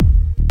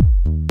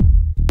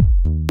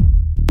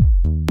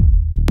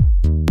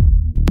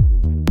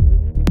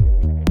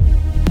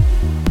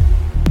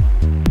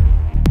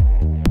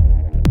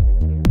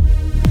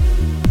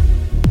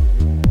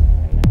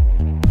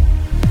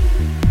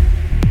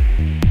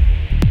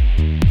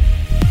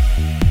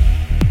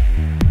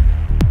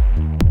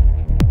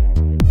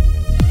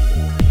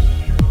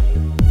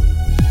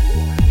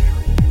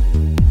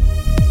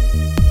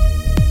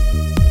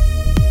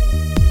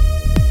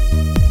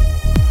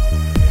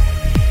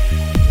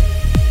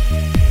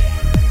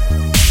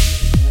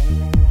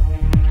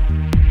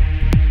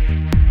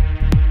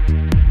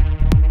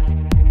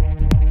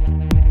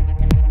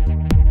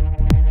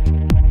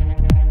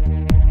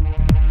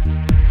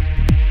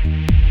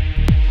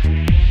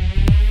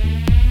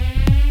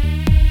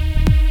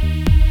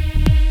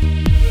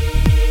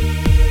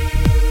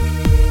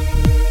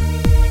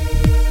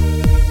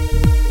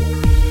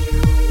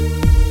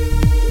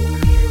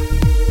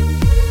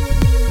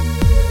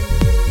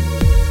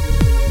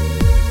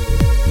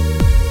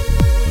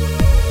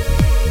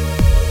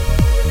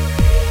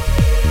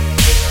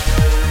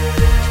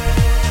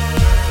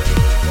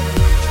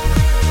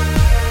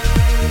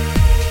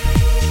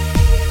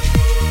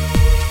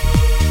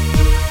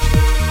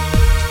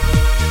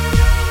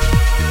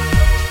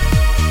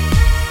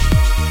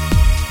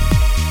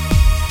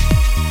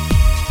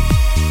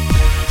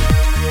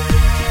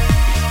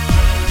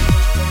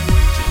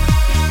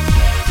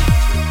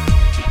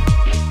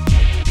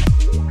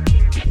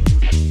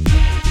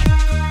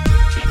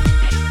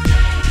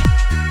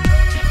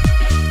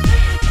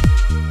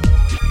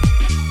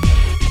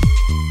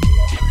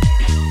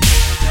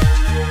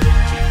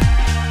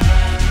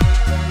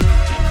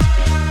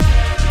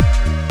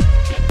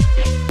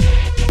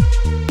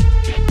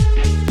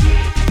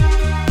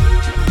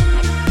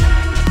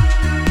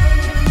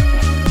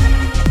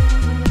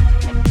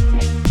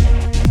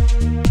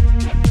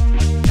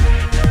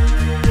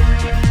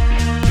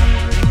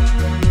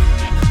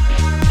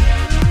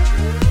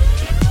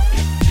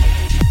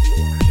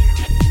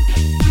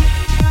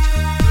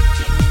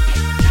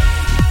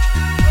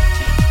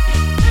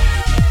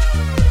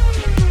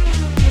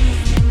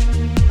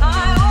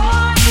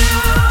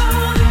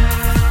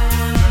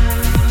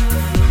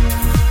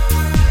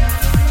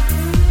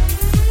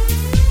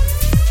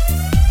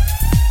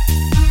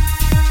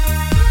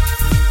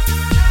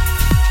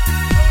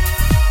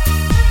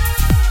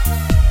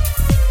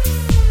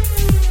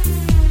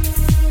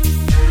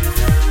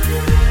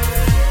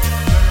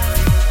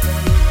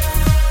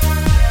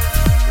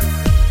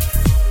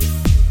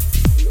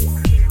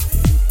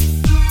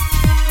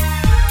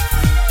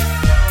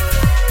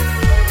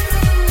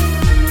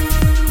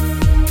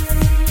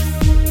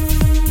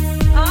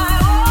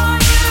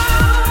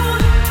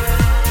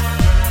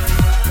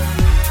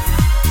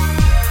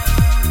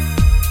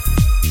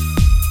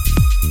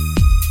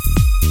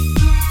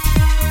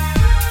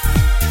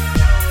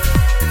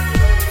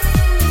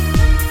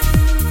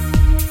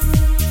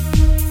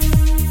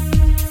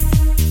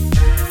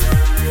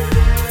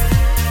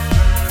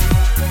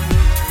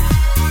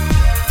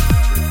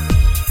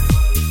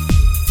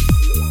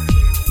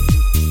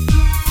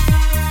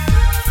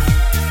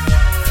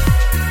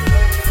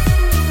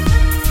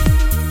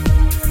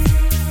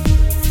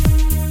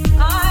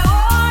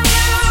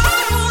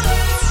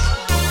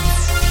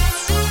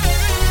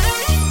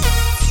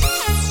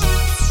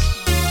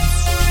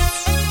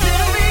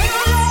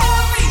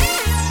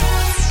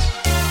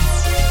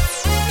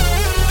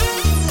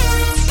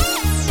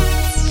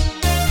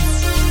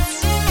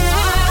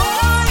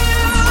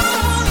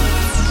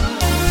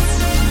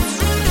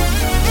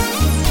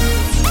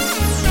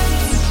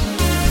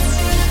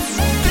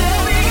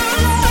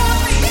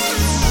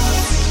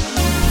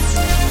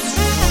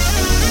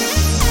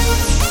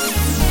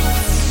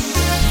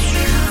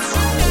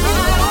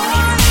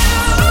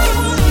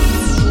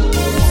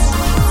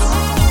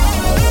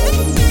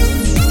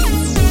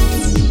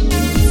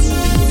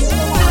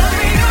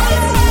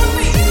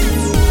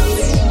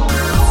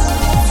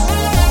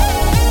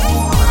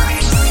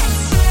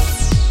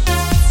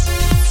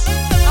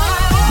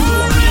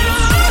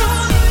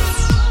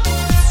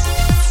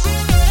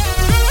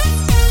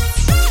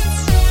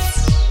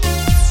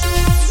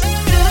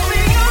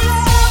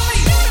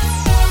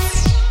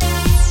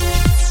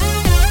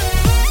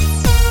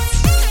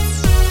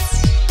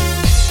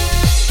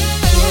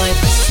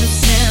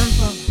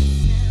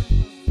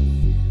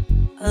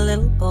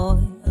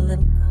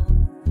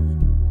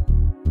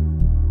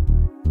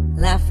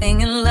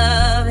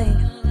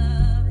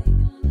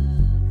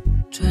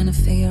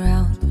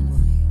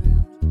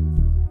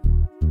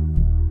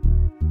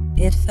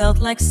It felt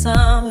like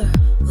summer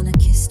when I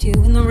kissed you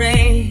in the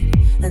rain.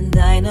 And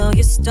I know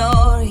your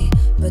story,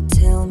 but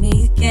tell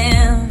me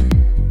again.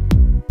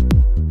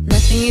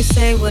 Nothing you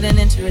say wouldn't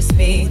interest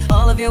me.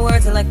 All of your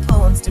words are like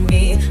poems to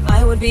me.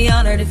 I would be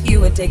honored if you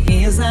would take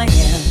me as I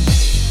am.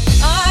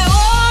 I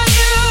want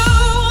you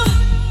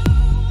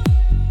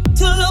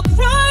to look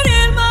right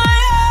in my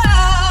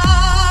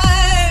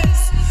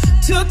eyes,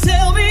 to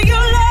tell me you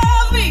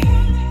love me,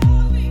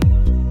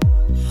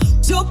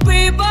 to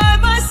be by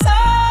my side.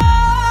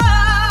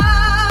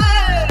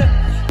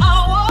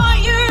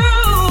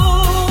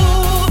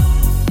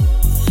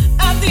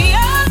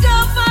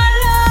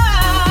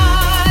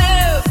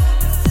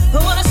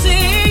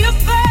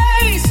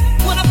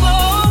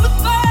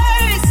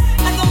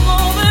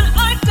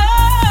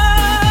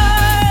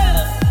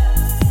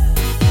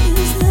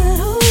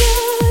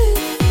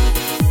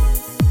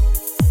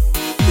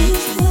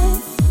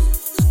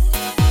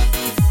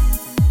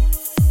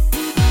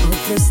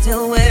 You're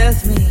still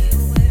with me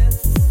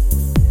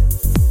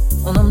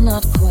when I'm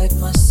not quite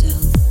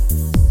myself,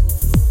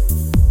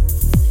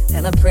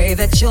 and I pray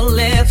that you'll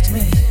lift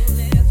me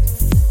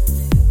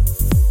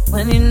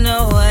when you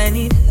know I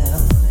need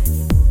help.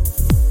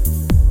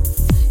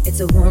 It's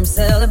a warm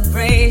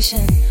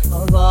celebration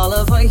of all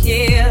of our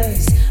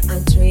years. I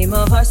dream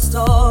of our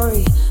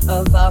story,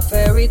 of our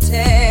fairy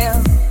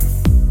tale.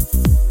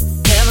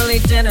 Family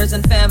dinners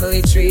and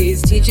family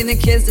trees, teaching the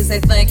kids to say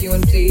thank you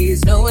and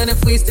please, knowing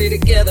if we stay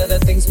together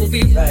that things will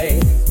be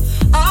right.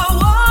 I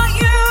want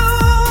you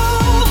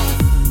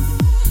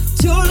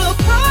to look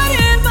right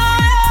in my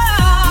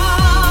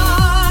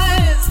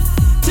eyes,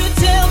 to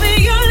tell me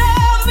you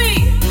love me,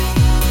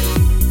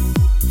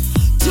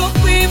 to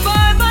be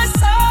by my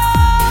side.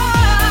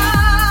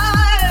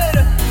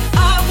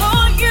 I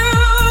want you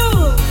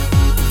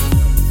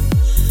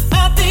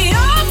at the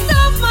end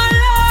of my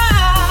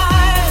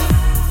life.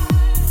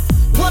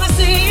 Wanna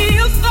see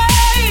your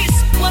face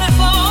when I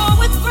fall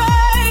with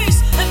grace,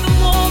 and the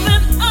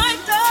moment I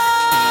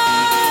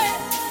die.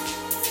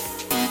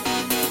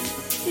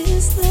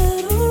 Is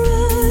that all?